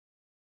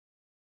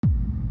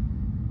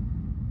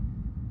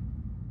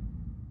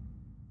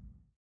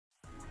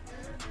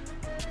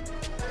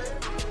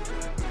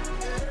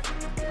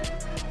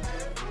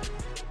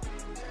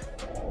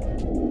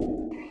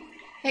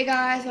Hey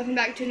guys, welcome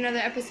back to another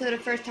episode of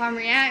First Time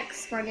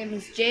Reacts. My name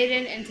is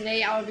Jaden, and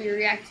today I will be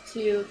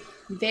reacting to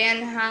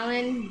Van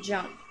Halen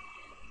Jump.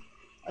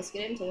 Let's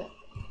get into it.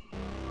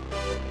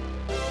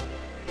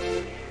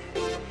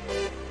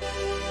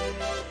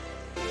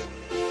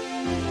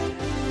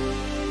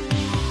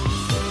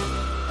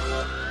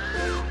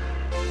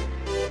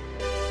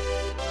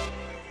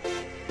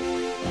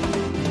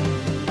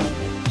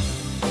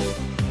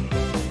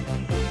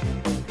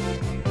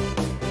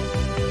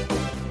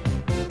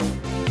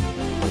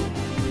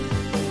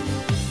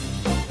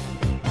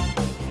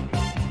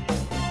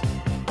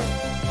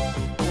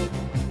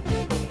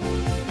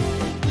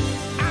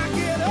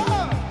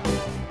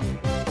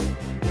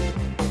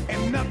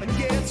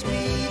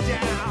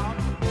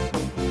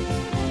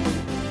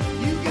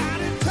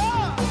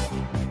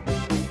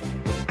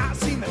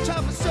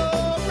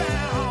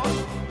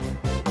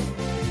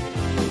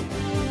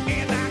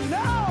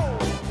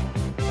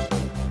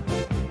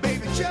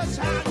 Just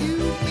how you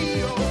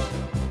feel.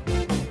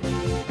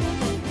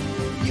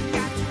 You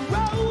got to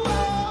roll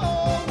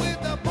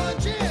with the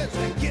punches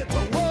and get to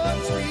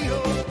what's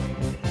real.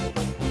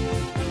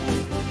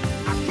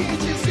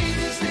 Can't you see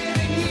me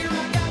standing here?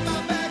 I got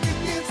my back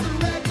against the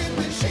wrecking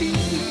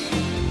machine.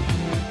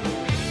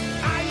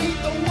 I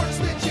ain't the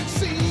worst that you've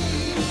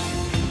seen.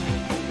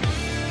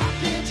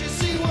 Can't you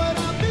see what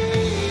I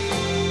mean?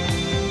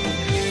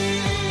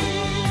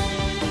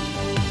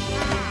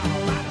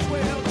 Might as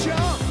well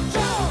jump.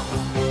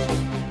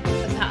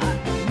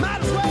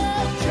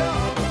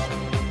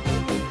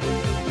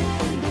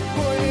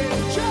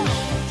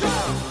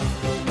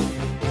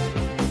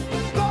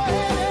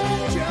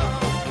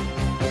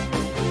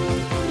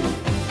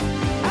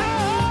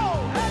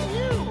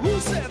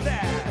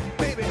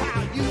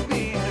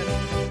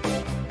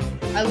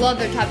 I love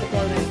their type of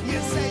clothing.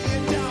 Just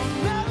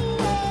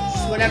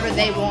whatever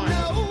they want. I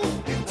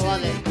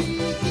love it.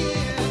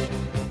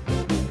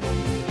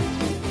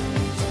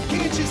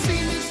 Can't you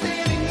see me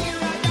standing here?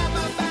 I got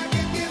my back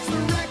against the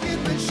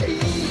wrecking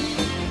machine.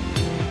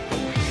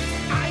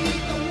 I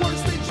ain't the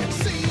worst that you've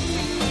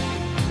seen.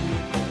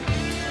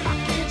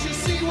 Can't you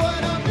see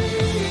what I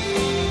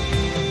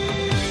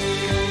mean?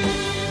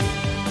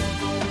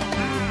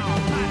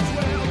 Might as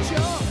well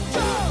jump.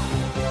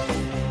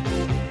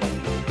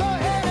 Go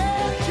ahead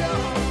and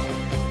jump.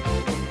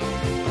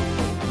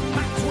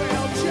 Might as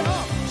well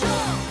jump.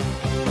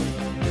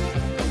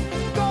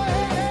 Go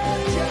ahead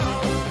and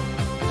jump.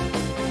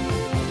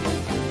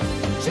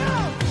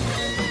 Jump!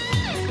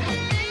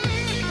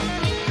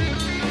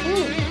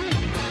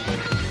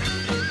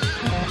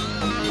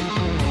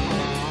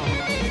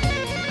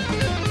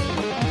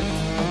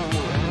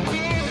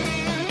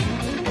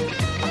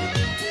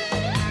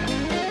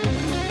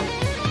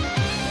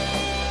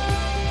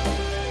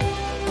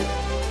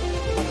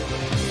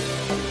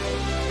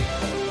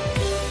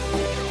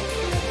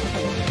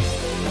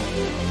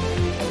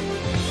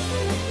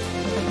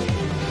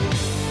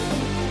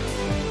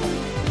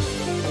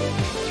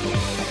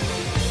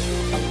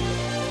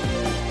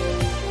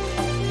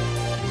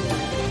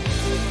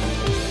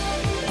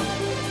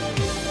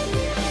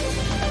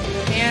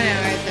 Piano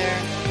right there.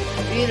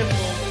 Beautiful.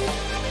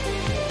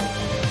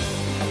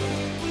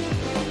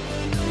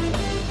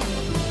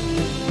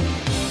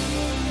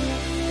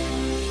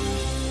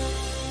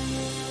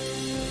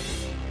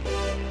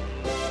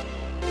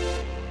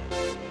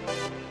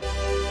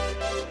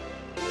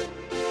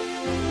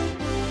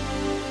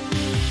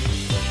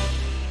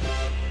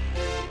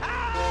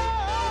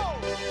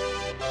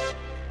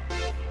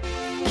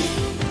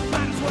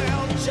 Might as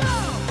well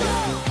jump!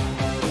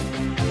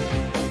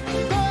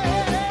 Go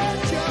ahead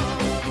and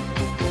jump!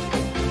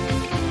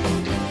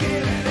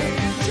 Get it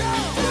and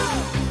jump!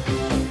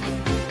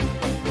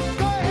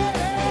 Go ahead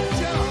and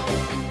jump!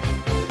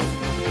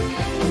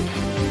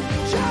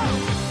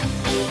 Jump!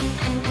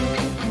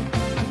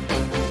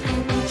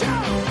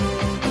 Jump!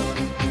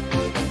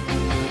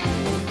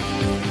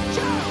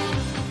 Jump!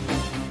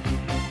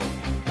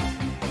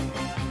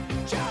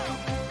 Jump!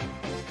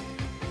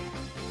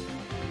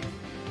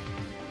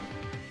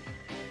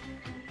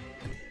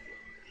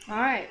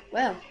 Alright,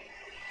 well,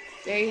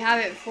 there you have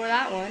it for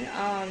that one.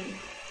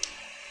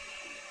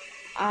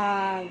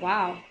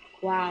 Wow.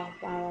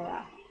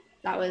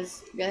 That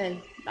was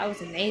good. That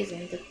was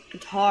amazing. The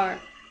guitar.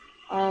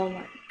 Oh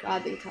my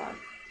god, the guitar.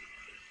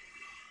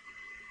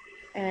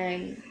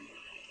 And,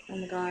 oh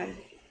my god.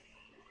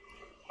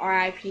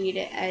 R.I.P.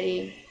 to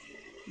Eddie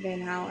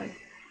Van Halen.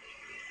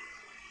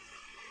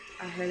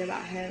 I heard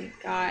about him.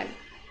 God,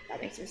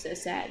 that makes me so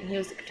sad. And he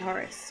was the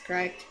guitarist,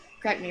 correct?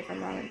 Correct me if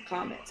I'm wrong in the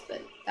comments,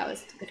 but that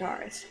was the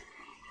guitarist.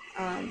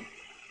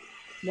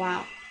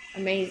 Wow,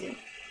 amazing.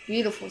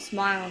 Beautiful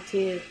smile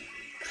too.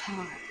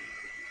 God,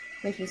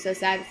 makes me so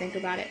sad to think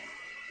about it.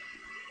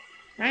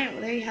 Alright,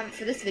 well there you have it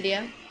for this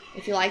video.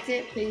 If you liked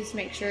it, please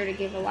make sure to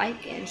give a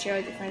like and share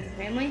with your friends and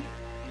family.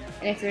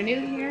 And if you're new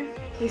here,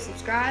 please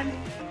subscribe.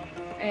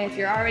 And if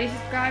you're already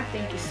subscribed,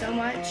 thank you so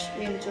much.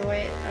 We enjoy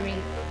it.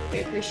 We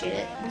appreciate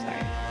it. I'm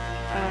sorry.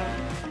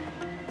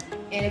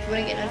 And if you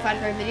want to get notified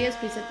for our videos,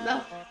 please hit the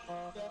bell.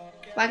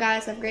 Bye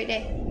guys, have a great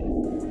day.